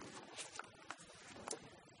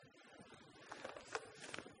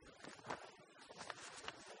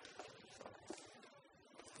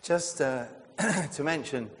Just to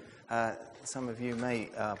mention, some of you may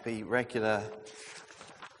be regular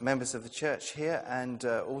members of the church here, and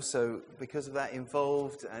also because of that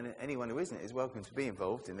involved, and anyone who isn't is welcome to be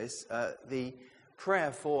involved in this, the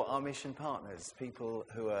prayer for our mission partners, people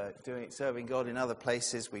who are serving God in other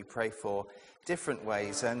places. We pray for different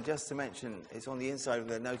ways, and just to mention, it's on the inside of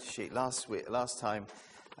the notice sheet. Last time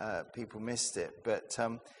people missed it, but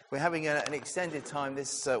we're having an extended time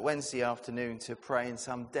this Wednesday afternoon to pray in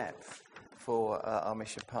some depth for our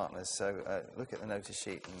mission partners. So look at the notice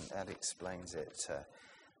sheet, and that explains it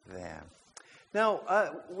there.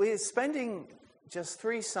 Now, we're spending just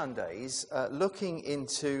 3 Sundays looking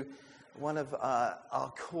into one of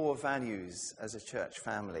our core values as a church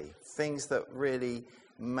family, things that really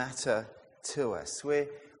matter to us.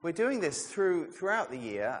 We're doing this throughout the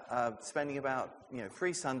year, spending about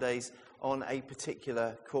 3 Sundays on a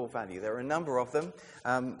particular core value. There are a number of them.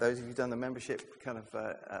 Those of you who've done the membership kind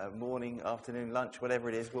of morning, afternoon, lunch, whatever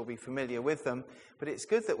it is, will be familiar with them. But it's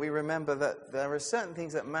good that we remember that there are certain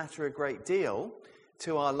things that matter a great deal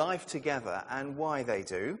to our life together and why they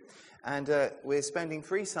do. And we're spending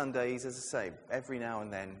 3 Sundays, as I say, every now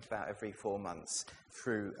and then, about every 4 months,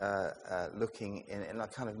 through looking in a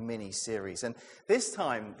kind of mini-series. And this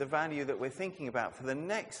time, the value that we're thinking about for the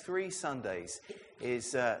next 3 Sundays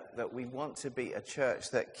is that we want to be a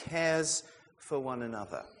church that cares for one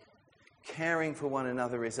another. Caring for one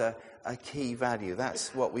another is a key value.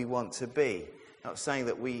 That's what we want to be. Not saying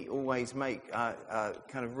that we always kind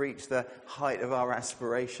of reach the height of our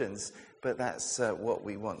aspirations, but that's what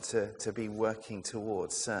we want to be working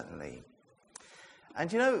towards, certainly.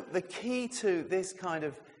 And the key to this kind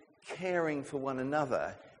of caring for one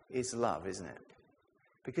another is love, isn't it?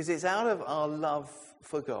 Because it's out of our love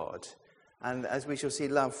for God, and as we shall see,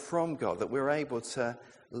 love from God, that we're able to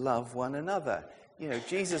love one another.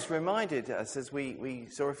 Jesus reminded us, as we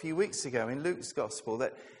saw a few weeks ago in Luke's Gospel,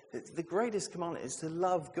 that the greatest commandment is to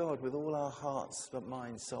love God with all our hearts,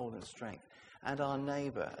 mind, soul and strength, and our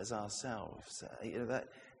neighbour as ourselves.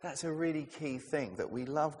 That's a really key thing, that we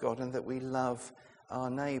love God and that we love our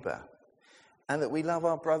neighbour, and that we love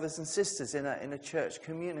our brothers and sisters in a church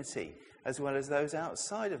community, as well as those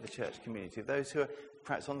outside of the church community, those who are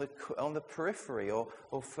perhaps on the periphery or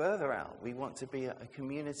further out. We want to be a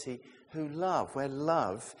community who love, where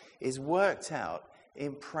love is worked out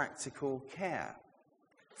in practical care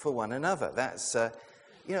for one another. That's and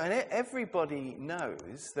everybody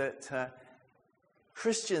knows that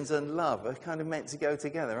Christians and love are kind of meant to go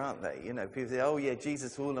together, aren't they? People say, "Oh yeah,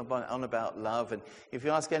 Jesus is all on about love." And if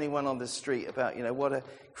you ask anyone on the street about, what are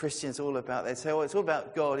Christians all about, they say, "Oh, it's all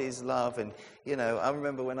about God is love." And I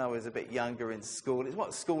remember when I was a bit younger in school, it's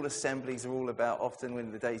what school assemblies are all about. Often,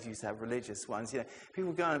 when the days used to have religious ones,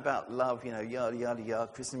 people going about love, yada yada yada.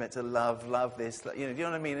 Christians meant to love this, do you know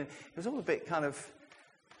what I mean? And it was all a bit kind of,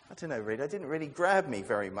 I don't know, really. It didn't really grab me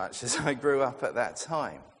very much as I grew up at that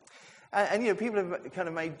time. And people have kind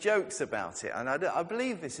of made jokes about it. And I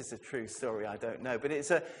believe this is a true story, I don't know. But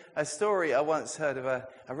it's a story I once heard of a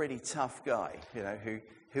really tough guy,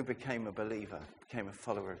 who became a believer, became a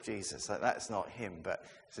follower of Jesus. That's not him, but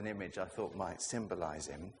it's an image I thought might symbolize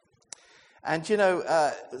him. And,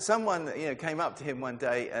 someone, came up to him one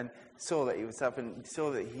day and saw that he was up and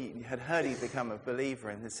saw that he had heard he'd become a believer,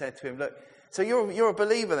 and had said to him, "Look, so you're a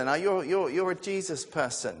believer then, are you? You're a Jesus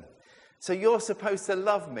person. So you're supposed to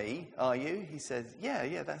love me, are you?" He said,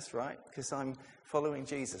 yeah, that's right, because I'm following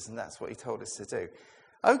Jesus, and that's what he told us to do.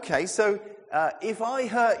 Okay, so if I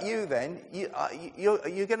hurt you then, you're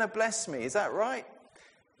going to bless me, is that right?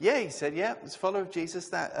 Yeah, he said, yeah, as a follower of Jesus,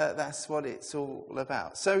 that's what it's all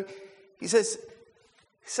about. So he says,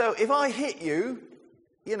 so if I hit you,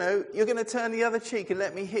 you're going to turn the other cheek and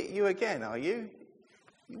let me hit you again, are you?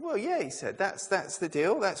 Well, yeah, he said, that's the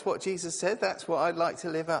deal. That's what Jesus said. That's what I'd like to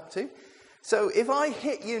live up to. So if I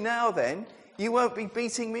hit you now then, you won't be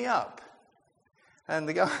beating me up. And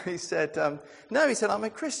the guy said, no, he said, I'm a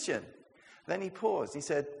Christian. Then he paused. He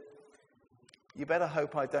said, you better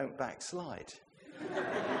hope I don't backslide.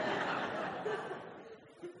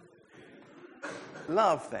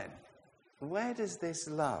 Love then. Where does this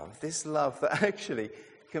love that actually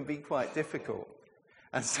can be quite difficult,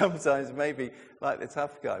 and sometimes maybe, like the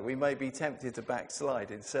tough guy, we may be tempted to backslide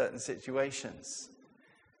in certain situations.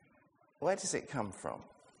 Where does it come from?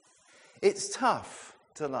 It's tough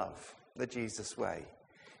to love the Jesus way.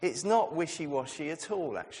 It's not wishy-washy at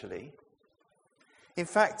all, actually. In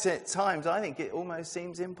fact, at times, I think it almost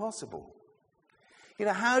seems impossible.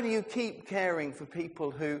 How do you keep caring for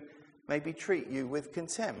people who maybe treat you with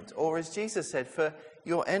contempt? Or as Jesus said, for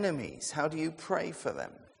your enemies, how do you pray for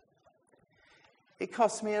them? It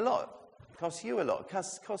costs me a lot costs you a lot,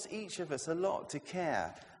 costs each of us a lot to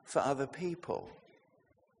care for other people,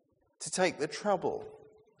 to take the trouble.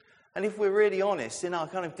 And if we're really honest, in our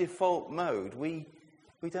kind of default mode, we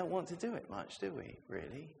don't want to do it much, do we,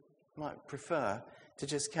 really? Might prefer to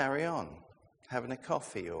just carry on, having a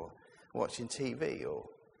coffee or watching TV or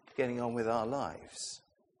getting on with our lives.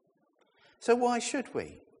 So why should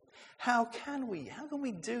we? How can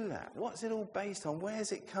we do that? What's it all based on?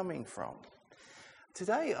 Where's it coming from?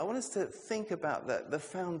 Today, I want us to think about the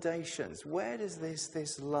foundations. Where does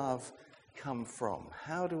this love come from?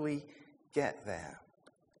 How do we get there?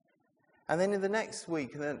 And then in the next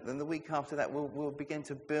week, and the week after that, we'll begin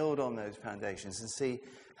to build on those foundations and see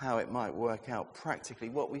how it might work out practically.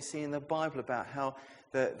 What we see in the Bible about how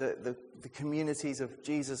the communities of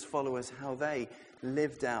Jesus followers, how they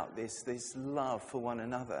lived out this love for one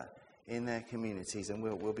another in their communities. And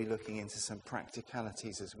we'll be looking into some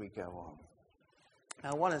practicalities as we go on.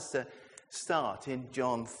 Now, I want us to start in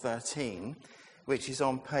John 13, which is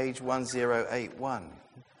on page 1081.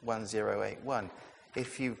 1081.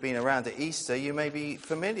 If you've been around at Easter, you may be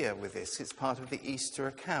familiar with this. It's part of the Easter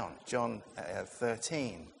account, John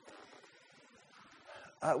 13.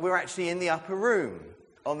 We're actually in the upper room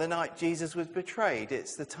on the night Jesus was betrayed.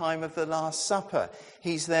 It's the time of the Last Supper.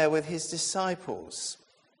 He's there with his disciples.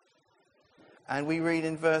 And we read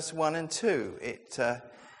in verse 1 and 2.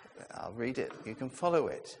 I'll read it. You can follow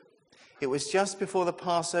it. It was just before the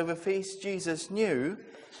Passover feast. Jesus knew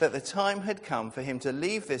that the time had come for him to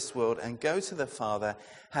leave this world and go to the Father.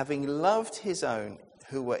 Having loved his own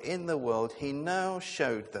who were in the world, he now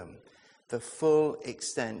showed them the full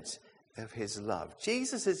extent of his love.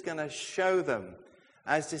 Jesus is going to show them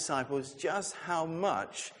as disciples just how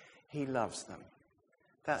much he loves them.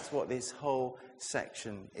 That's what this whole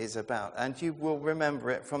section is about. And you will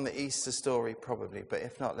remember it from the Easter story probably, but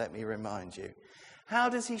if not, let me remind you. How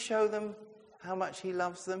does he show them how much he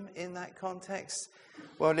loves them in that context?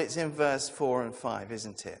 Well, it's in verse 4 and 5,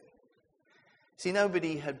 isn't it? See,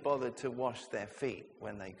 nobody had bothered to wash their feet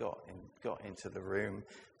when they got into the room.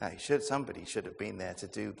 Somebody should have been there to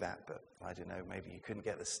do that, but I don't know, maybe you couldn't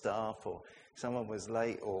get the staff or someone was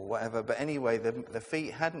late or whatever. But anyway, the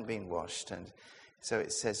feet hadn't been washed. And so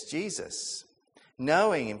it says Jesus,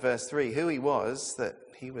 knowing in verse 3 who he was, that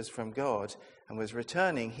he was from God and was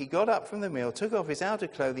returning, he got up from the meal, took off his outer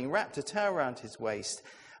clothing, wrapped a towel around his waist.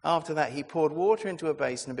 After that, he poured water into a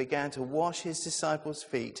basin and began to wash his disciples'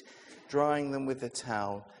 feet, drying them with the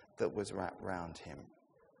towel that was wrapped round him.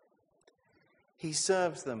 He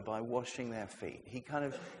serves them by washing their feet. He kind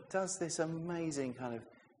of does this amazing kind of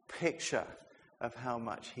picture of how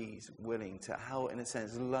much he's willing to, how, in a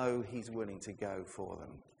sense, low he's willing to go for them.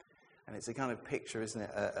 And it's a kind of picture, isn't it,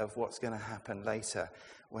 of what's going to happen later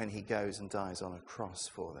when he goes and dies on a cross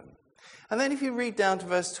for them. And then if you read down to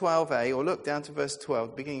verse 12a, or look down to verse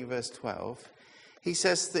 12, beginning of verse 12, he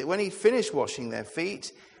says that when he finished washing their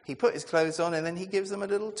feet, he put his clothes on and then he gives them a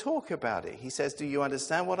little talk about it. He says, do you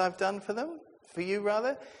understand what I've done for them? For you,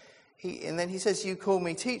 rather? And then he says, you call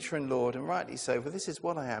me teacher and Lord, and rightly so, for this is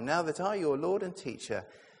what I am. Now that I, your Lord and teacher,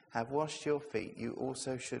 have washed your feet, you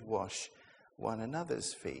also should wash one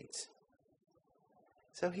another's feet.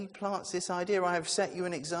 So he plants this idea, I have set you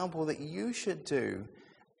an example that you should do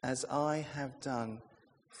as I have done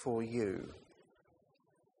for you.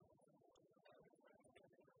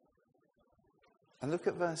 And look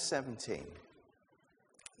at verse 17.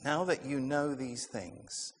 Now that you know these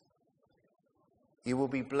things, you will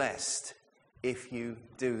be blessed if you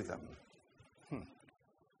do them.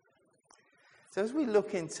 So as we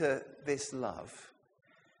look into this love,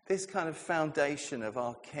 this kind of foundation of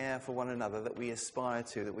our care for one another that we aspire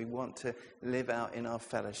to, that we want to live out in our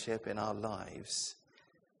fellowship, in our lives,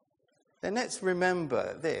 then let's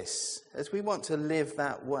remember this. As we want to live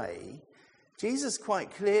that way, Jesus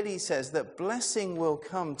quite clearly says that blessing will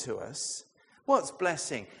come to us. What's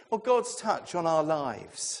blessing? Well, God's touch on our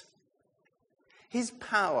lives. His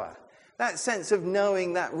power, that sense of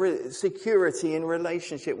knowing that security in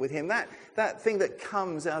relationship with him, that thing that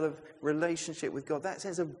comes out of relationship with God, that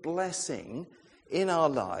sense of blessing in our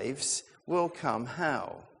lives will come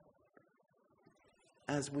how?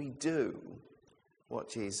 As we do what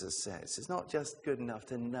Jesus says. It's not just good enough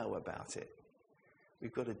to know about it.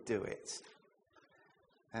 We've got to do it.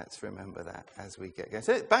 Let's remember that as we get going.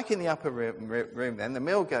 So back in the upper room then, the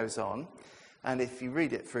meal goes on. And if you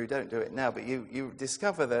read it through, don't do it now, but you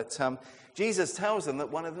discover that Jesus tells them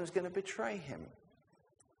that one of them is going to betray him.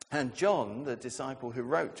 And John, the disciple who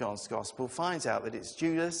wrote John's Gospel, finds out that it's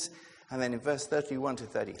Judas. And then in verse 31 to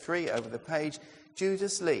 33, over the page,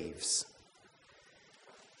 Judas leaves.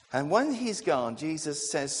 And when he's gone,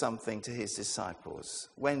 Jesus says something to his disciples.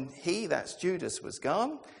 When he, that's Judas, was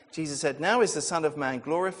gone, Jesus said, "Now is the Son of Man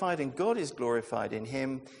glorified, and God is glorified in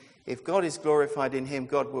him. If God is glorified in him,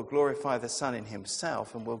 God will glorify the Son in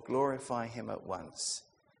himself and will glorify him at once.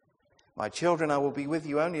 My children, I will be with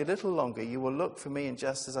you only a little longer. You will look for me, and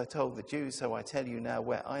just as I told the Jews, so I tell you now,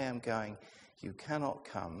 where I am going, you cannot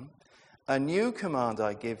come. A new command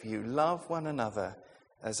I give you, love one another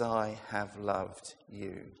as I have loved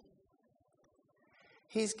you."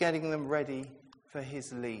 He's getting them ready for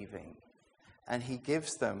his leaving, and he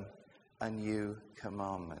gives them a new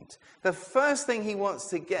commandment. The first thing he wants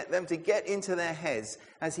to get them to get into their heads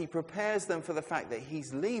as he prepares them for the fact that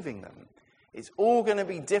he's leaving them, it's all going to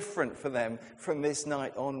be different for them from this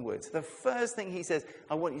night onwards. The first thing he says,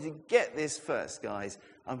 I want you to get this first, guys.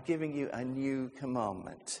 I'm giving you a new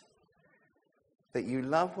commandment. That you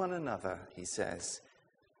love one another, he says,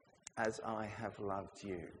 as I have loved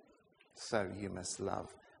you. So you must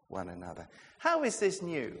love one another. How is this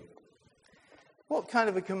new? What kind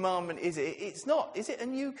of a commandment is it? It's not. Is it a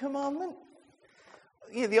new commandment?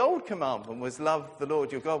 You know, the old commandment was love the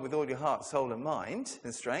Lord your God with all your heart, soul and mind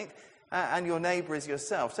and strength, and your neighbour as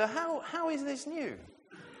yourself. So how is this new?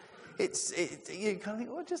 You kind of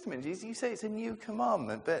think, well, just a minute, you say it's a new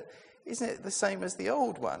commandment, but isn't it the same as the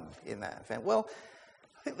old one in that event? Well,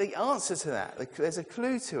 I think the answer to that, there's a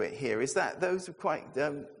clue to it here, is that those are quite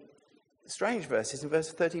strange verses in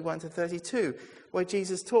verse 31 to 32, where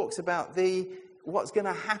Jesus talks about what's going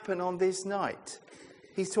to happen on this night.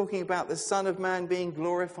 He's talking about the Son of Man being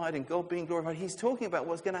glorified and God being glorified. He's talking about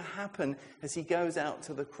what's going to happen as he goes out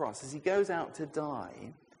to the cross, as he goes out to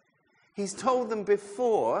die. He's told them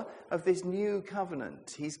before of this new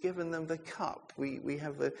covenant. He's given them the cup. We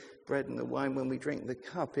have the bread and the wine when we drink the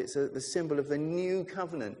cup. It's the symbol of the new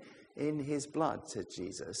covenant in his blood, said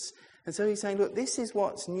Jesus. And so he's saying, look, this is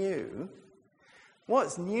what's new.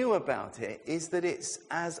 What's new about it is that it's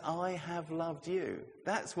as I have loved you.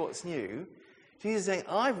 That's what's new. Jesus is saying,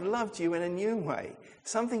 I've loved you in a new way.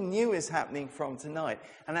 Something new is happening from tonight.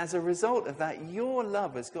 And as a result of that, your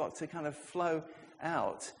love has got to kind of flow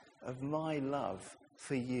out of my love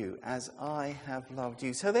for you as I have loved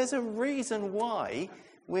you. So there's a reason why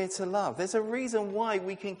we're to love. There's a reason why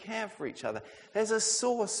we can care for each other. There's a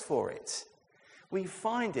source for it. We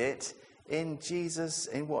find it in Jesus,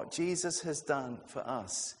 in what Jesus has done for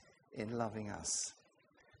us in loving us.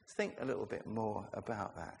 Let's think a little bit more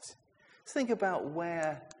about that. Let's think about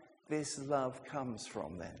where this love comes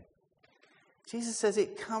from then. Jesus says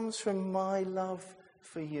it comes from my love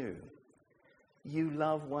for you. You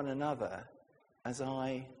love one another as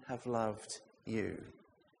I have loved you.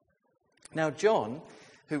 Now, John,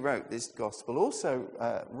 who wrote this gospel, also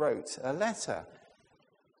wrote a letter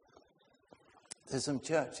to some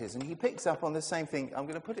churches, and he picks up on the same thing. I'm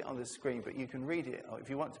going to put it on the screen, but you can read it if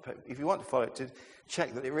you want to follow it, to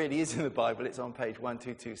check that it really is in the Bible. It's on page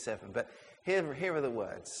 1227. But here are the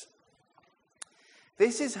words.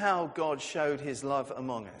 This is how God showed his love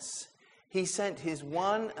among us. He sent his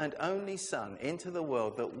one and only Son into the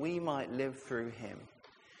world that we might live through him.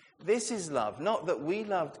 This is love, not that we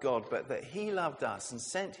loved God, but that he loved us and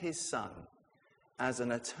sent his Son as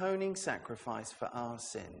an atoning sacrifice for our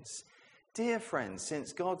sins. Dear friends,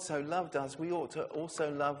 since God so loved us, we ought to also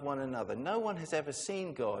love one another. No one has ever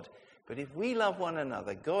seen God, but if we love one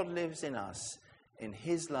another, God lives in us, and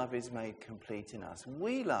his love is made complete in us.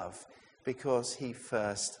 We love because he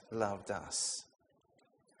first loved us.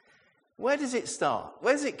 Where does it start?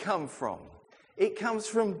 Where does it come from? It comes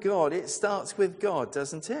from God. It starts with God,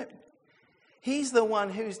 doesn't it? He's the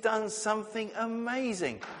one who's done something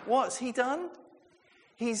amazing. What's he done?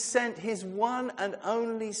 He's sent his one and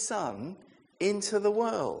only Son into the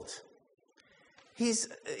world.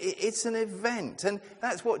 It's an event. And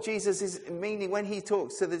that's what Jesus is meaning when he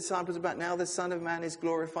talks to the disciples about now the Son of Man is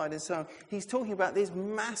glorified and so on. He's talking about this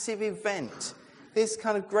massive event, this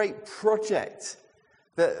kind of great project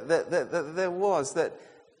that there was, that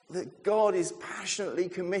God is passionately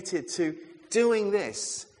committed to doing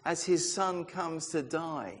this as his Son comes to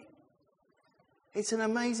die. It's an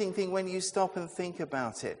amazing thing when you stop and think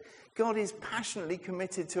about it. God is passionately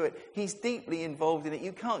committed to it. He's deeply involved in it.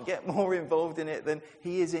 You can't get more involved in it than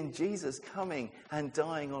he is in Jesus coming and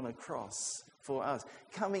dying on a cross for us,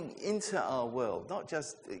 coming into our world, not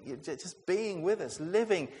just being with us,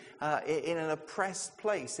 living in an oppressed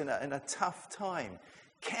place, in a tough time,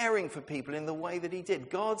 caring for people in the way that he did.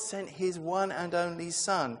 God sent his one and only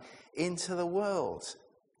Son into the world.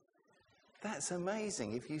 That's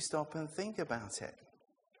amazing if you stop and think about it.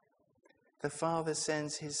 The Father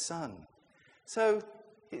sends his Son. So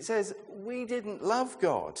it says, we didn't love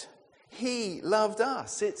God. He loved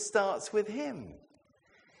us. It starts with him.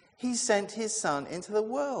 He sent his Son into the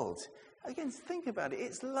world. Again, think about it.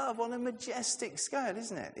 It's love on a majestic scale,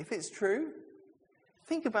 isn't it? If it's true,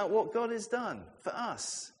 think about what God has done for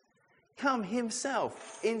us. Come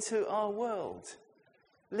himself into our world,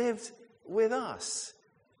 lived with us,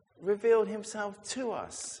 revealed himself to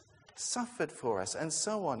us, suffered for us, and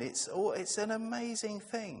so on. It's an amazing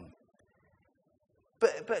thing.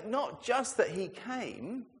 But not just that he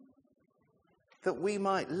came, that we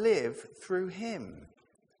might live through him.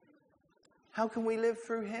 How can we live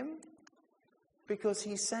through him? Because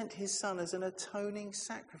he sent his Son as an atoning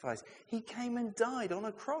sacrifice. He came and died on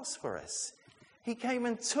a cross for us. He came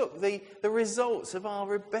and took the results of our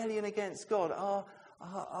rebellion against God, our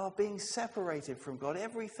being separated from God,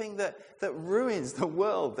 everything that ruins the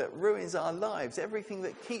world, that ruins our lives, everything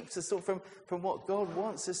that keeps us from what God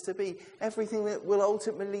wants us to be, everything that will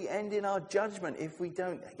ultimately end in our judgment if we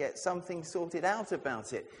don't get something sorted out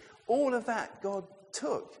about it. All of that God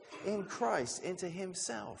took in Christ into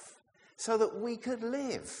himself so that we could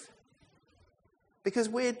live. Because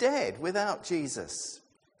we're dead without Jesus.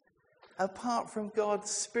 Apart from God,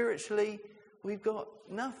 spiritually, we've got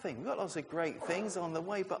nothing. We've got lots of great things on the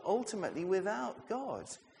way, but ultimately without God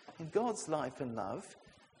and God's life and love,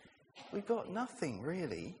 we've got nothing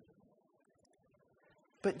really.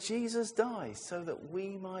 But Jesus dies so that we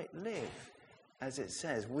might live, as it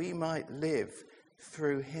says, we might live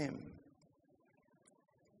through him.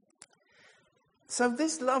 So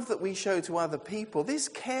this love that we show to other people, this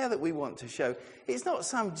care that we want to show, it's not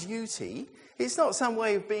some duty. It's not some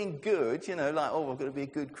way of being good, like, I've got to be a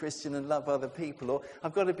good Christian and love other people, or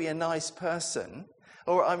I've got to be a nice person,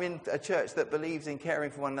 or I'm in a church that believes in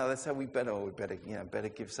caring for one another, so we better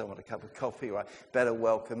give someone a cup of coffee, or I better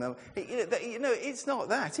welcome them. It's not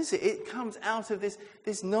that, is it? It comes out of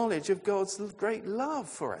this knowledge of God's great love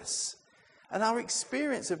for us. And our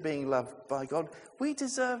experience of being loved by God, we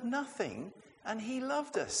deserve nothing, and he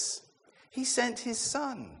loved us. He sent his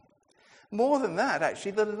Son. More than that,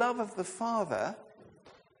 actually, the love of the Father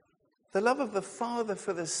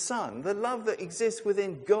for the Son, the love that exists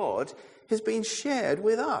within God, has been shared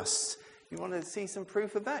with us. You want to see some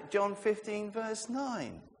proof of that? John 15, verse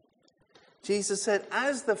 9. Jesus said,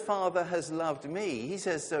 as the Father has loved me, he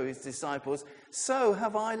says to his disciples, so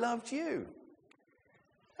have I loved you.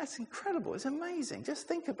 That's incredible. It's amazing. Just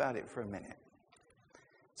think about it for a minute.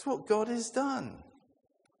 It's what God has done.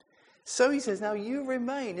 So he says, now you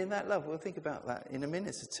remain in that love. We'll think about that in a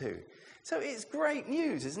minute or two. So it's great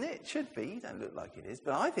news, isn't it? It should be. You don't look like it is,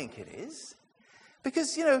 but I think it is.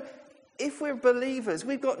 Because, if we're believers,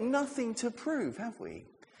 we've got nothing to prove, have we?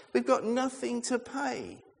 We've got nothing to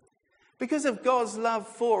pay. Because of God's love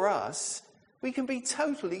for us, we can be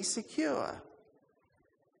totally secure.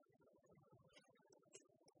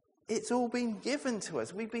 It's all been given to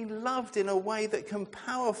us. We've been loved in a way that can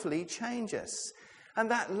powerfully change us. And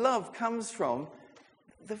that love comes from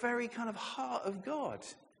the very kind of heart of God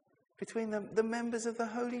between the members of the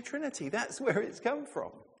Holy Trinity. That's where it's come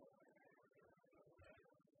from.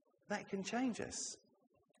 That can change us.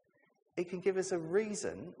 It can give us a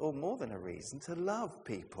reason, or more than a reason, to love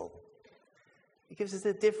people. It gives us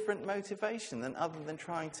a different motivation other than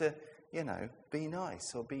trying to, be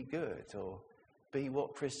nice or be good or be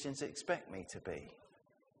what Christians expect me to be.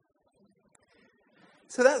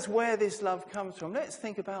 So that's where this love comes from. Let's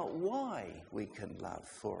think about why we can love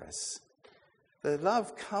for us. The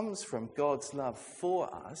love comes from God's love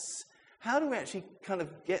for us. How do we actually kind of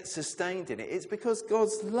get sustained in it? It's because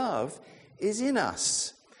God's love is in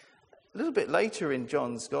us. A little bit later in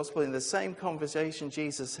John's Gospel, in the same conversation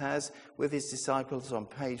Jesus has with his disciples on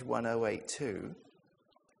page 1082,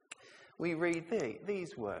 we read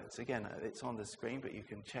these words. Again, it's on the screen, but you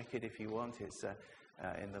can check it if you want. It's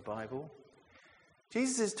in the Bible.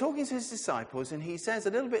 Jesus is talking to his disciples, and he says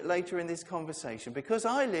a little bit later in this conversation, because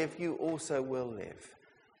I live, you also will live.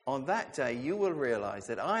 On that day, you will realize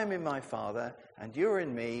that I am in my Father, and you are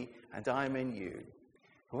in me, and I am in you.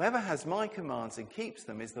 Whoever has my commands and keeps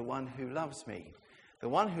them is the one who loves me. The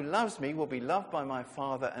one who loves me will be loved by my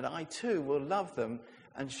Father, and I too will love them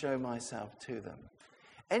and show myself to them.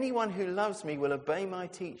 Anyone who loves me will obey my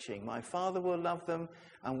teaching. My Father will love them,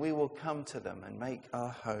 and we will come to them and make our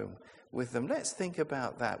home with them. Let's think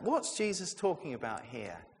about that. What's Jesus talking about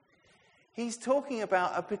here? He's talking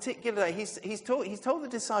about a particular day. He's told the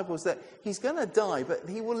disciples that he's going to die, but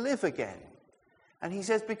he will live again. And he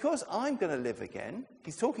says, because I'm going to live again,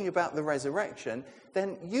 he's talking about the resurrection,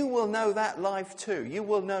 then you will know that life too. You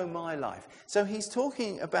will know my life. So he's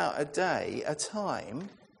talking about a day, a time,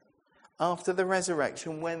 after the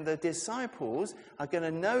resurrection, when the disciples are going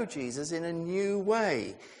to know Jesus in a new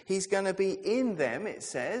way. He's going to be in them, it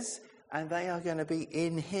says, and they are going to be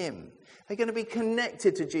in him. They're going to be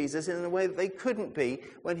connected to Jesus in a way that they couldn't be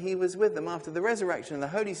when he was with them. After the resurrection and the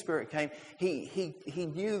Holy Spirit came, he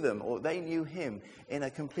knew them, or they knew him in a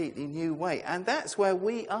completely new way. And that's where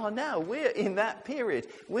we are now. We're in that period.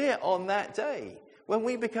 We're on that day. When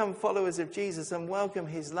we become followers of Jesus and welcome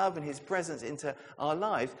his love and his presence into our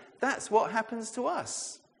lives, that's what happens to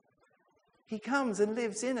us. He comes and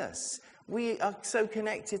lives in us. We are so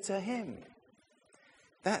connected to him.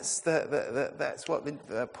 That's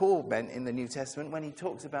what Paul meant in the New Testament when he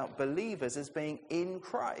talks about believers as being in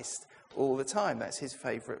Christ all the time. That's his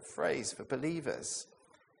favourite phrase for believers.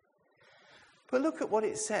 But look at what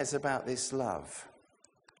it says about this love.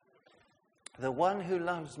 The one who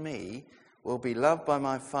loves me will be loved by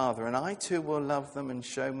my Father, and I too will love them and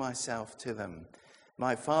show myself to them.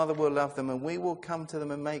 My Father will love them, and we will come to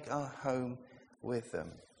them and make our home with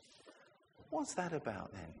them. What's that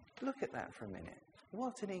about then? Look at that for a minute.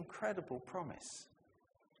 What an incredible promise.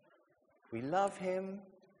 We love him,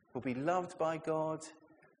 we'll be loved by God.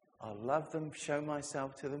 I'll love them, show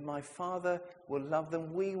myself to them. My Father will love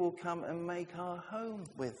them. We will come and make our home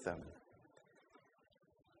with them.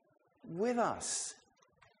 With us.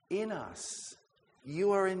 In us.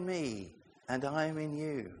 You are in me and I am in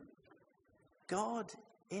you. God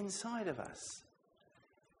inside of us.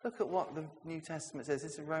 Look at what the New Testament says.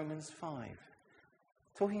 This is Romans 5.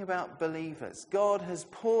 Talking about believers. God has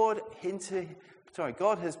poured his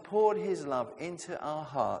love into our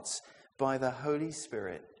hearts by the Holy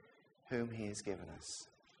Spirit whom he has given us.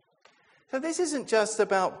 So this isn't just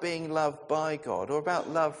about being loved by God or about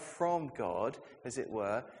love from God, as it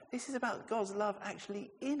were. This is about God's love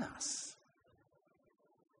actually in us.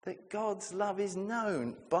 That God's love is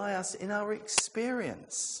known by us in our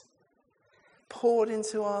experience. Poured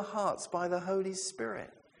into our hearts by the Holy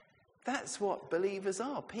Spirit. That's what believers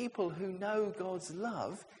are. People who know God's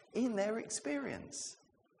love in their experience.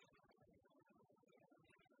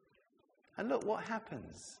 And look what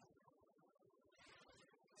happens.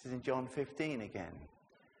 This is in John 15 again.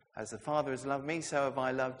 As the Father has loved me, so have I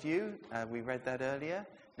loved you. We read that earlier.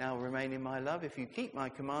 Now remain in my love. If you keep my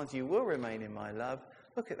commands, you will remain in my love.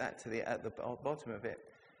 Look at that at the bottom of it.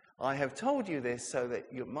 I have told you this so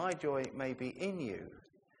that my joy may be in you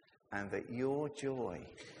and that your joy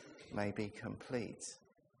may be complete.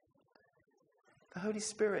 The Holy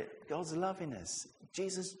Spirit, God's love in us,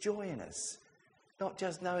 Jesus' joy in us. Not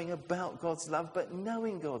just knowing about God's love, but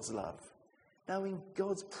knowing God's love. Knowing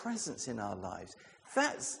God's presence in our lives.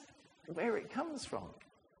 That's where it comes from.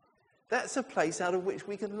 That's a place out of which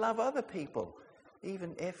we can love other people,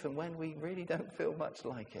 even if and when we really don't feel much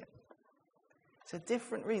like it. It's a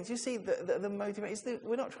different reason. You see, the motivation is that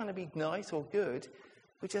we're not trying to be nice or good.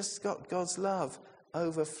 We just got God's love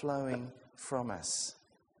overflowing from us.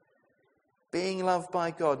 Being loved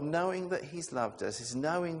by God, knowing that he's loved us, is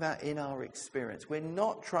knowing that in our experience. We're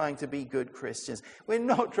not trying to be good Christians. We're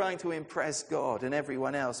not trying to impress God and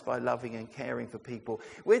everyone else by loving and caring for people.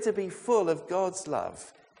 We're to be full of God's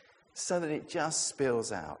love so that it just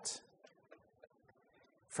spills out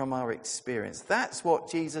from our experience. That's what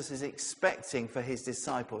Jesus is expecting for his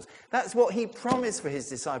disciples. That's what he promised for his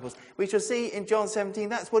disciples. We shall see in John 17,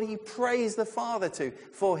 that's what he praised the Father to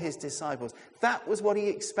for his disciples. That was what he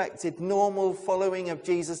expected normal following of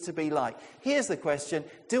Jesus to be like. Here's the question,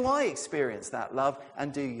 do I experience that love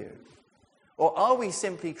and do you? Or are we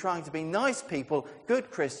simply trying to be nice people, good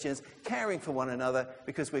Christians, caring for one another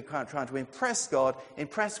because we're trying to impress God,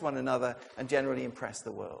 impress one another, and generally impress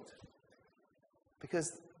the world?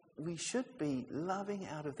 Because we should be loving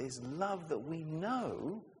out of this love that we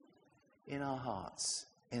know in our hearts,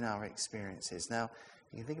 in our experiences. Now,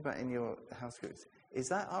 you can think about in your house groups. Is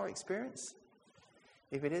that our experience?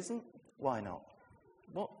 If it isn't, why not?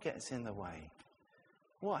 What gets in the way?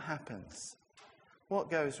 What happens?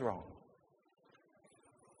 What goes wrong?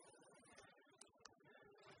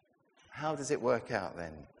 How does it work out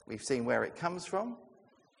then? We've seen where it comes from.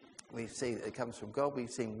 We've seen it comes from God.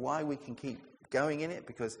 We've seen why we can keep going in it,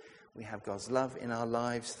 because we have God's love in our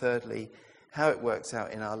lives. Thirdly, how it works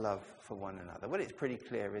out in our love for one another. Well, it's pretty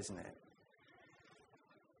clear, isn't it?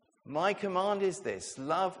 My command is this: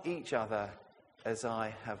 love each other as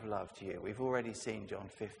I have loved you. We've already seen John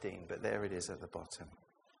 15, but there it is at the bottom.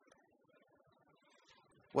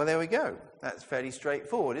 Well, there we go. That's fairly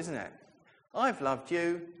straightforward, isn't it? I've loved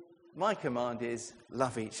you. My command is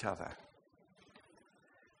love each other.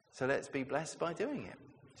 So let's be blessed by doing it.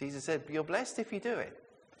 Jesus said, you're blessed if you do it.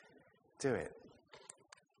 Do it.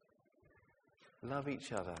 Love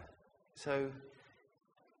each other. So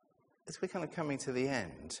as we're kind of coming to the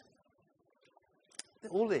end,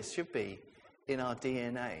 all this should be in our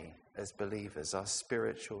DNA as believers, our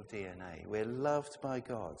spiritual DNA. We're loved by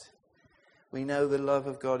God. We know the love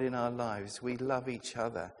of God in our lives. We love each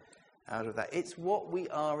other out of that. It's what we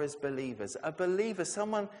are as believers. A believer,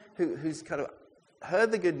 someone who's kind of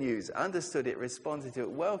heard the good news, understood it, responded to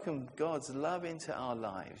it, welcomed God's love into our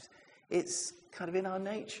lives. It's kind of in our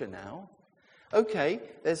nature now. Okay,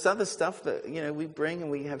 there's other stuff that, we bring and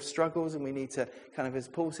we have struggles and we need to kind of, as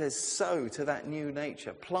Paul says, sow to that new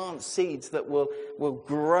nature. Plant seeds that will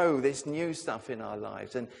grow this new stuff in our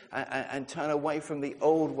lives and turn away from the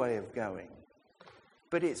old way of going.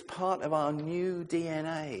 But it's part of our new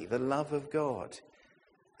DNA, the love of God.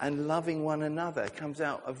 And loving one another comes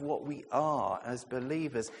out of what we are as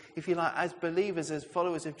believers. If you like, as believers, as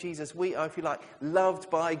followers of Jesus, we are, if you like, loved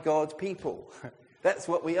by God people. That's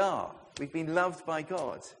what we are. We've been loved by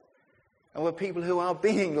God. And we're people who are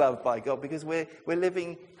being loved by God because we're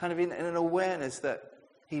living kind of in an awareness that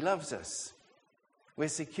he loves us. We're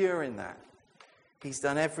secure in that. He's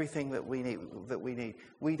done everything that we need.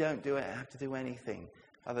 We don't have to do anything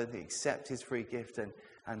other than accept his free gift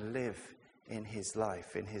and live in his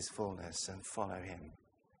life, in his fullness, and follow him.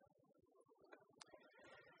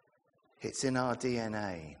 It's in our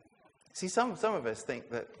DNA. See, some of us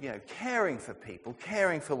think that, caring for people,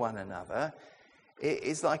 caring for one another,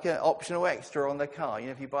 is like an optional extra on the car.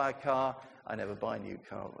 If you buy a car, I never buy a new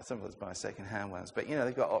car. Some of us buy second-hand ones, but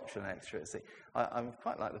they've got optional extras. See, I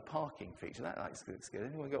quite like the parking feature. That looks good.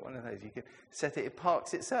 Anyone got one of those? You can set it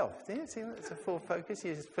parks itself. Do you see? It's a Ford Focus.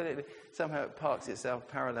 You just put it. Somehow it parks itself.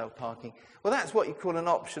 Parallel parking. Well, that's what you call an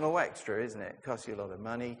optional extra, isn't it? It costs you a lot of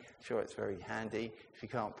money. Sure, it's very handy if you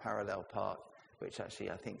can't parallel park. Which actually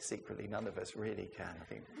I think secretly none of us really can. I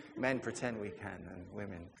think men pretend we can and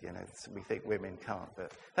women, we think women can't.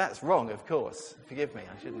 But that's wrong, of course. Forgive me,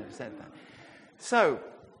 I shouldn't have said that. So,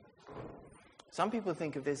 some people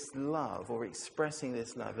think of this love or expressing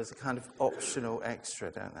this love as a kind of optional extra,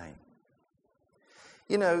 don't they?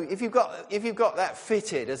 If you've got that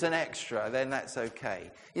fitted as an extra, then that's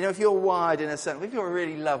okay. If you're wired in a certain way, if you're a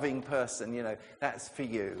really loving person, that's for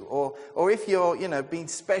you. Or if you're, being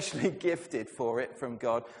specially gifted for it from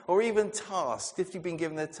God, or even tasked, if you've been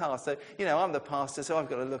given the task. So, I'm the pastor, so I've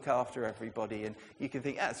got to look after everybody. And you can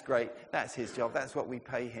think, that's great, that's his job, that's what we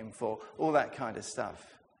pay him for, all that kind of stuff.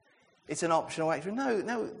 It's an optional extra.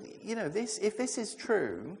 No, if this is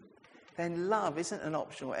true, then love isn't an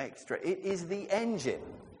optional extra. It is the engine.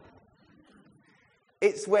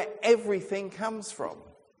 It's where everything comes from.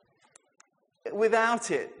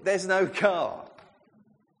 Without it, there's no car.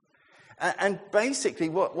 And basically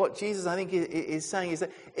what Jesus, I think, is saying is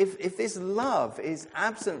that if this love is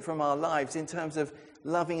absent from our lives in terms of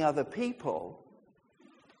loving other people,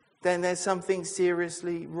 then there's something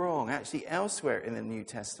seriously wrong. Actually, elsewhere in the New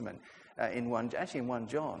Testament, in 1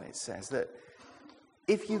 John, it says that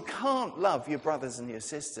if you can't love your brothers and your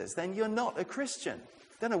sisters, then you're not a Christian.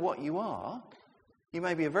 Don't know what you are. You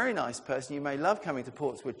may be a very nice person. You may love coming to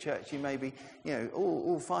Portswood Church. You may be,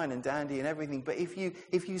 all fine and dandy and everything. But if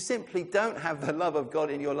you simply don't have the love of God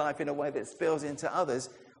in your life in a way that spills into others,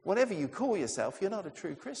 whatever you call yourself, you're not a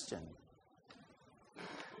true Christian.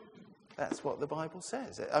 That's what the Bible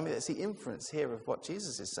says. It's the inference here of what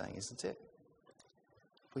Jesus is saying, isn't it?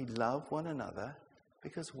 We love one another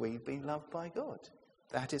because we've been loved by God.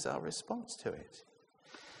 That is our response to it.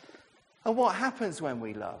 And what happens when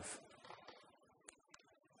we love?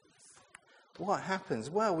 What happens?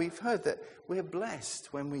 Well, we've heard that we're blessed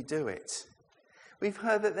when we do it. We've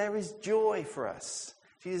heard that there is joy for us.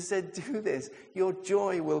 Jesus said, do this, your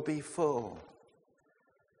joy will be full.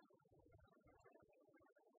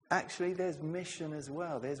 Actually, there's mission as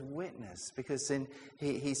well. There's witness. Because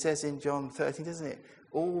he says in John 13, doesn't it?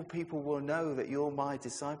 All people will know that you're my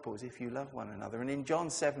disciples if you love one another. And in John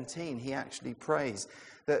 17, he actually prays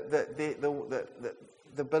that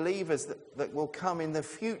the believers that will come in the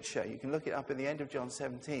future, you can look it up at the end of John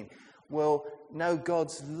 17, will know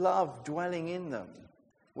God's love dwelling in them,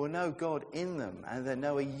 will know God in them, and they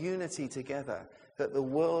know a unity together, that the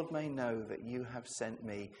world may know that you have sent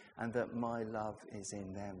me and that my love is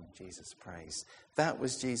in them, Jesus prays. That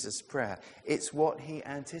was Jesus' prayer. It's what he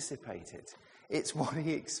anticipated. It's what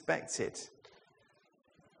he expected.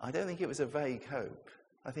 I don't think it was a vague hope.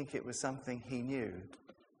 I think it was something he knew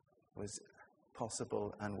was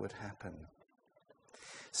possible and would happen.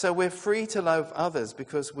 So we're free to love others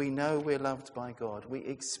because we know we're loved by God. We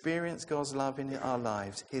experience God's love in our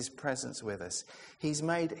lives, his presence with us. He's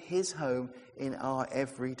made his home in our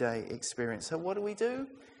everyday experience. So what do?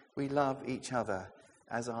 We love each other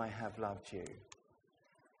as I have loved you.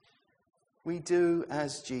 We do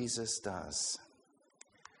as Jesus does.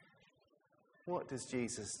 What does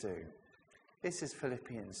Jesus do? This is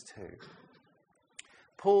Philippians 2.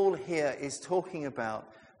 Paul here is talking about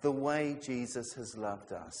the way Jesus has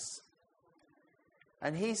loved us.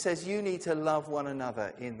 And he says you need to love one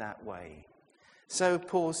another in that way. So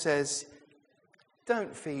Paul says,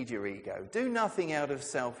 don't feed your ego. Do nothing out of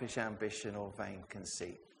selfish ambition or vain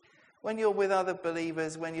conceit. When you're with other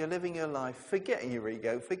believers, when you're living your life, forget your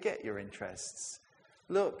ego, forget your interests.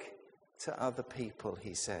 Look to other people,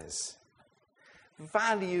 he says.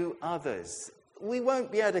 Value others. We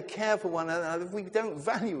won't be able to care for one another if we don't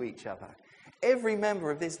value each other. Every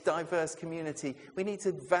member of this diverse community, we need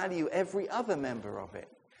to value every other member of it.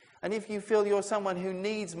 And if you feel you're someone who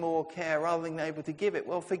needs more care rather than able to give it,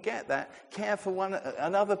 well, forget that. Care for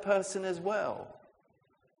another person as well.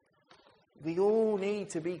 We all need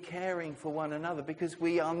to be caring for one another because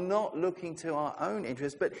we are not looking to our own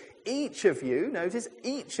interests, but each of you, notice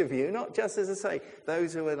each of you, not just as I say,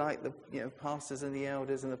 those who are like the pastors and the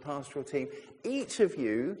elders and the pastoral team, each of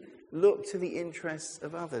you look to the interests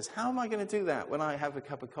of others. How am I going to do that when I have a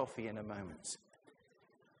cup of coffee in a moment?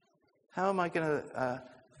 How am I going to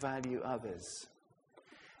value others?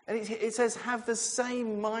 And it says have the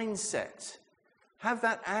same mindset. Have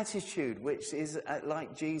that attitude which is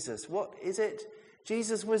like Jesus. What is it?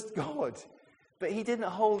 Jesus was God, but he didn't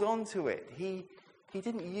hold on to it. He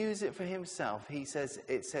didn't use it for himself.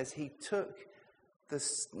 It says he took the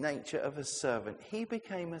nature of a servant. He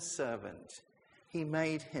became a servant. He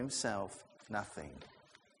made himself nothing.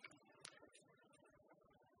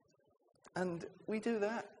 And we do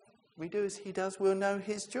that. We do as he does. We'll know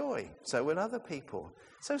his joy. So will other people.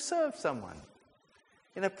 So serve someone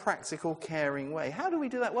in a practical, caring way. How do we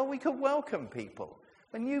do that? Well, we could welcome people.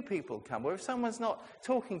 When new people come, or if someone's not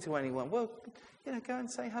talking to anyone, well, go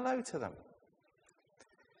and say hello to them.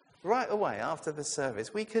 Right away, after the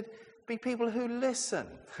service, we could be people who listen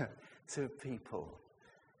to people.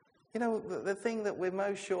 The thing that we're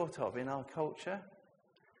most short of in our culture,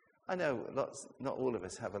 I know not all of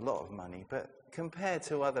us have a lot of money, but compared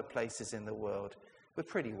to other places in the world, we're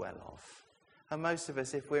pretty well off. And most of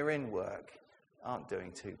us, if we're in work, aren't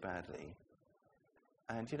doing too badly.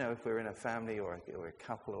 And, if we're in a family or a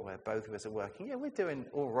couple or where both of us are working, we're doing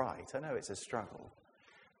all right. I know it's a struggle.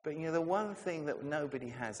 But, the one thing that nobody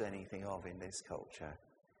has anything of in this culture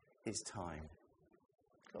is time.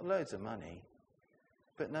 Got loads of money,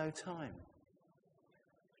 but no time.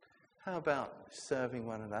 How about serving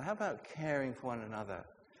one another? How about caring for one another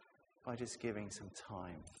by just giving some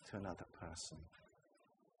time to another person?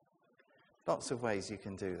 Lots of ways you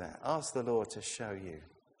can do that. Ask the Lord to show you.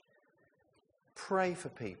 Pray for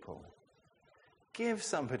people. Give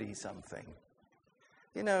somebody something.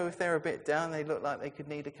 If they're a bit down, they look like they could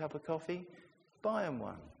need a cup of coffee, buy them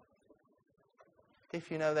one. If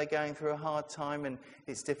they're going through a hard time and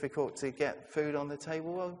it's difficult to get food on the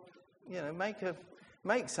table, well,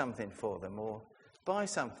 make something for them or buy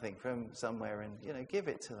something from somewhere and, give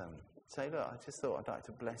it to them. Say, look, I just thought I'd like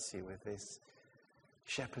to bless you with this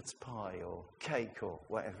shepherd's pie or cake or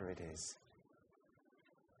whatever it is.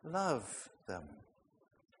 Love them.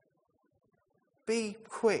 Be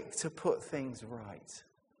quick to put things right.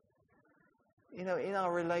 In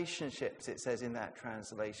our relationships, it says in that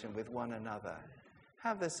translation, with one another,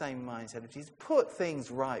 have the same mindset of Jesus. Put things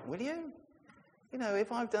right, will you?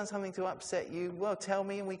 If I've done something to upset you, well, tell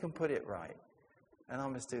me and we can put it right. And I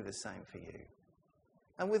must do the same for you.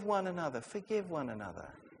 And with one another, forgive one another.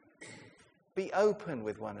 Be open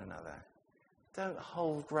with one another. Don't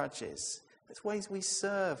hold grudges. There's ways we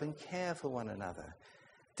serve and care for one another.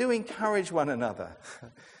 Do encourage one another.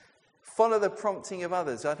 Follow the prompting of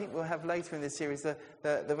others. I think we'll have later in this series the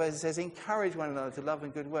verse that says, encourage one another to love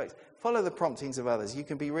and good works. Follow the promptings of others. You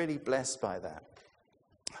can be really blessed by that.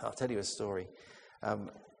 I'll tell you a story.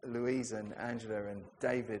 Louise and Angela and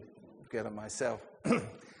David, Girl and myself,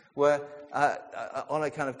 were on a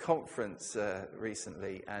kind of conference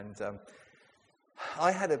recently, and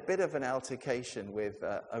I had a bit of an altercation with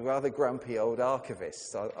a rather grumpy old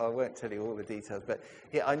archivist. I won't tell you all the details, but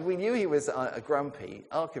we knew he was a grumpy.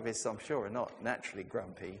 Archivists, I'm sure, are not naturally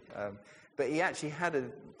grumpy. But he actually had a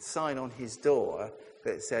sign on his door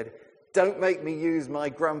that said, "Don't make me use my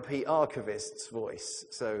grumpy archivist's voice."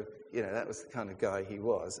 So, that was the kind of guy he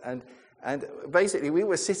was. And basically, we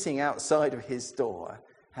were sitting outside of his door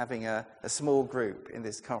having a small group in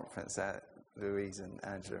this conference Louise and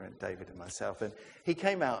Angela and David and myself, and he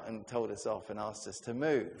came out and told us off and asked us to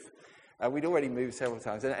move. We'd already moved several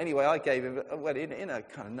times, and anyway, I gave him, in a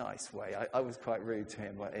kind of nice way. I was quite rude to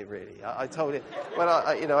him, really. I told him,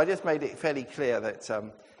 I just made it fairly clear that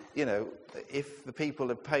if the people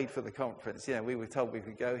had paid for the conference, we were told we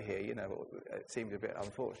could go here, it seemed a bit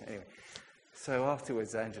unfortunate. Anyway, so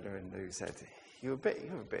afterwards, Angela and Lou said, you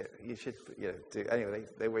should, do. Anyway,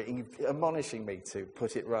 they were admonishing me to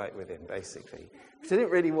put it right with him, basically, which I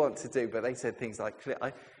didn't really want to do, but they said things like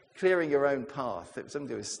clearing your own path. It was something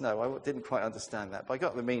to do with snow. I didn't quite understand that, but I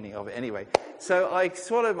got the meaning of it anyway. So I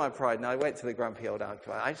swallowed my pride and I went to the grumpy old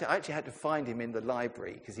uncle. I actually had to find him in the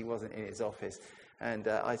library because he wasn't in his office. And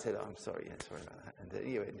I said, I'm sorry about that.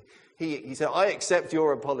 And he said, I accept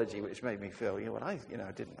your apology, which made me feel, I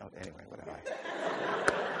didn't know. Anyway, whatever.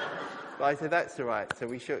 But I said, that's all right. So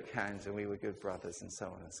we shook hands and we were good brothers and so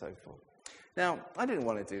on and so forth. Now, I didn't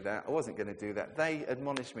want to do that. I wasn't going to do that. They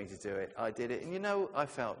admonished me to do it. I did it. And, I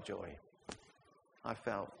felt joy.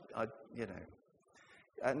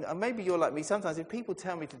 And maybe you're like me. Sometimes if people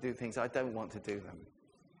tell me to do things, I don't want to do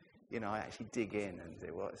them. I actually dig in and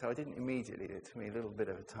do what. So I didn't immediately. It took me a little bit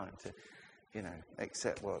of a time to,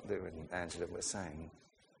 accept what Lou and Angela were saying.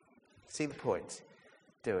 See the point?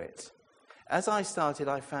 Do it. As I started,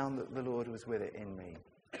 I found that the Lord was with it in me.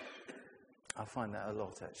 I find that a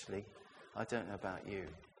lot, actually. I don't know about you.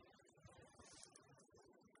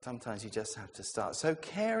 Sometimes you just have to start. So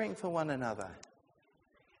caring for one another,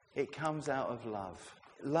 it comes out of love.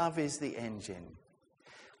 Love is the engine.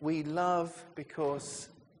 We love because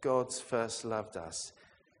God's first loved us.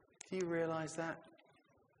 Do you realize that?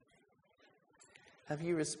 Have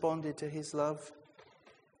you responded to his love?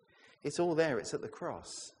 It's all there. It's at the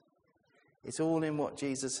cross. It's all in what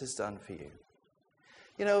Jesus has done for you.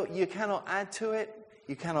 You cannot add to it.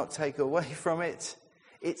 You cannot take away from it.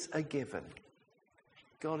 It's a given.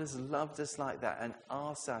 God has loved us like that and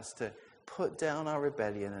asked us to put down our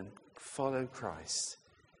rebellion and follow Christ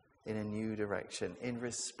in a new direction in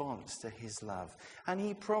response to his love. And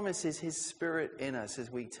he promises his Spirit in us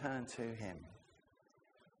as we turn to him,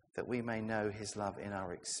 that we may know his love in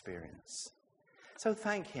our experience. So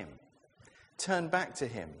thank him. Turn back to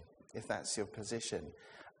him if that's your position.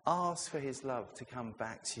 Ask for his love to come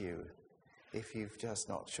back to you if you're just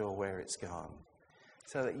not sure where it's gone,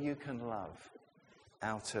 so that you can love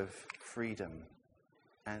out of freedom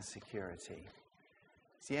and security.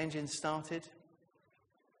 Is the engine started?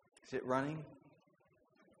 Is it running?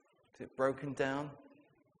 Is it broken down?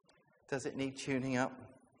 Does it need tuning up?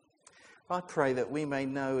 I pray that we may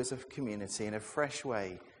know as a community in a fresh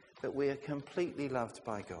way that we are completely loved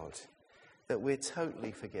by God, that we're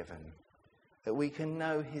totally forgiven, that we can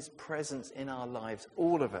know his presence in our lives,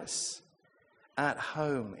 all of us, at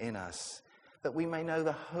home in us, that we may know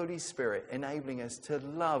the Holy Spirit enabling us to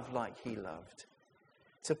love like he loved,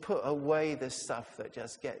 to put away the stuff that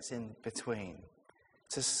just gets in between,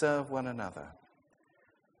 to serve one another.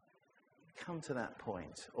 Come to that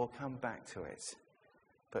point or come back to it,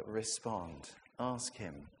 but respond. Ask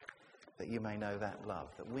him that you may know that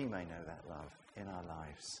love, that we may know that love in our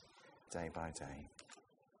lives day by day.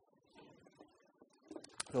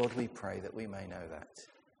 Lord, we pray that we may know that.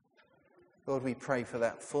 Lord, we pray for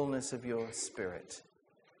that fullness of your Spirit,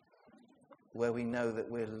 where we know that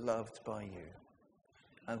we're loved by you,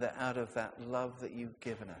 and that out of that love that you've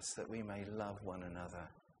given us, that we may love one another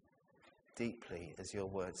deeply, as your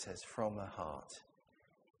word says, from the heart,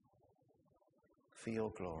 for your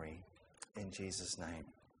glory. In Jesus' name,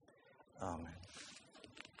 amen.